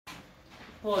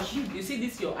Posh, you see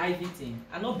this your Ivy thing.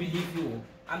 I don't believe you.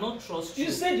 I don't trust you.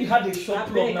 You said you had a shop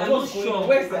plug. Now what's going on?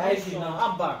 Where's the Ivy now?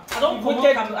 I'm back. I don't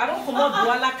come out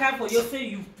Dualaka for you. Say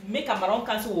you make a maroon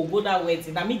cancel will go that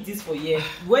wedding. I make this for you.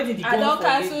 Wedding the I don't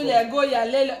cancel there. Go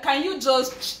yeah. Can you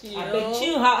just chill?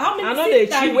 Chill. How many? I know they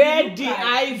chill. Where the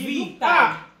Ivy?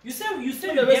 You say you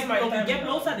get plug. You get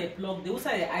also the plug. They also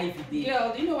the Ivy there.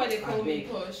 Girl, do you know why they call me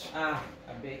Posh?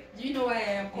 I beg. Do you know why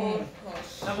I am called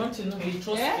Posh? I want to know. You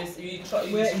trust me.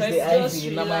 Where is the Ivy?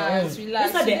 Relax.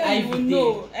 Who's the Ivy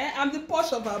know. I'm the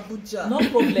Posh of Abuja. No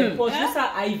problem. Posh. Who's the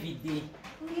Ivy there?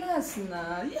 Yes,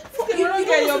 nah. You don't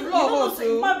get your blog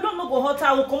also. My blog no go hot.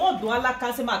 I will come out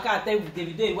Dualaka say my car tell with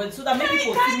davido so that maybe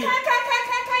people see me. Can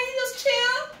you just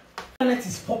chill? Internet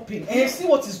is popping. And you see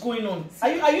what is going on.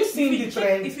 Are you seeing the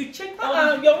trend? If you check,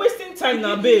 you're wasting time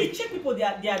now, babe. You check people. We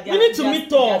need to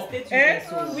meet up.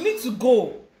 We need to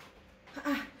go.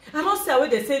 I don't say where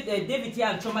they say David here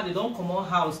and Chioma they don't come on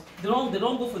house. They don't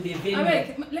go for the venue.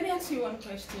 Let me ask you one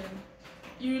question.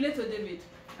 You relate to David?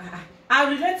 I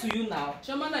relate to you now.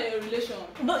 Chioma, na your relation.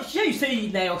 No, sure you say you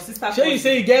your sister. Sure you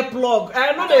say you get plug.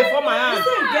 I know they for my hand. You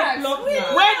say you get plug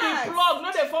now. Where the plug?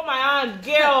 No they for my hand,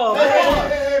 girl.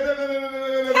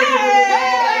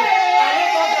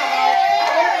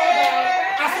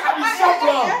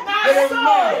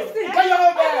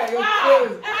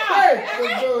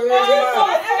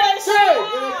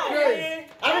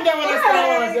 I don't get what I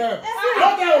say.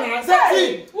 Don't get what I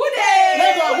say. Who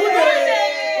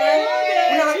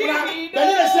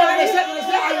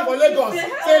Lagos.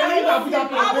 Say no Abuja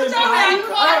place.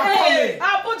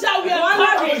 Abuja we are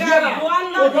coming.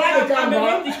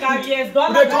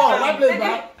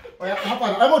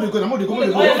 I'm going to go.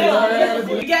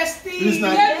 Yes, Steve. We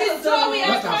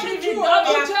are coming through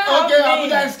Abuja. Okay,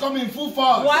 Abuja is coming full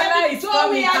force. Wala is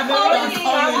coming. We are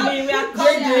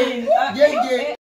coming. Yeah.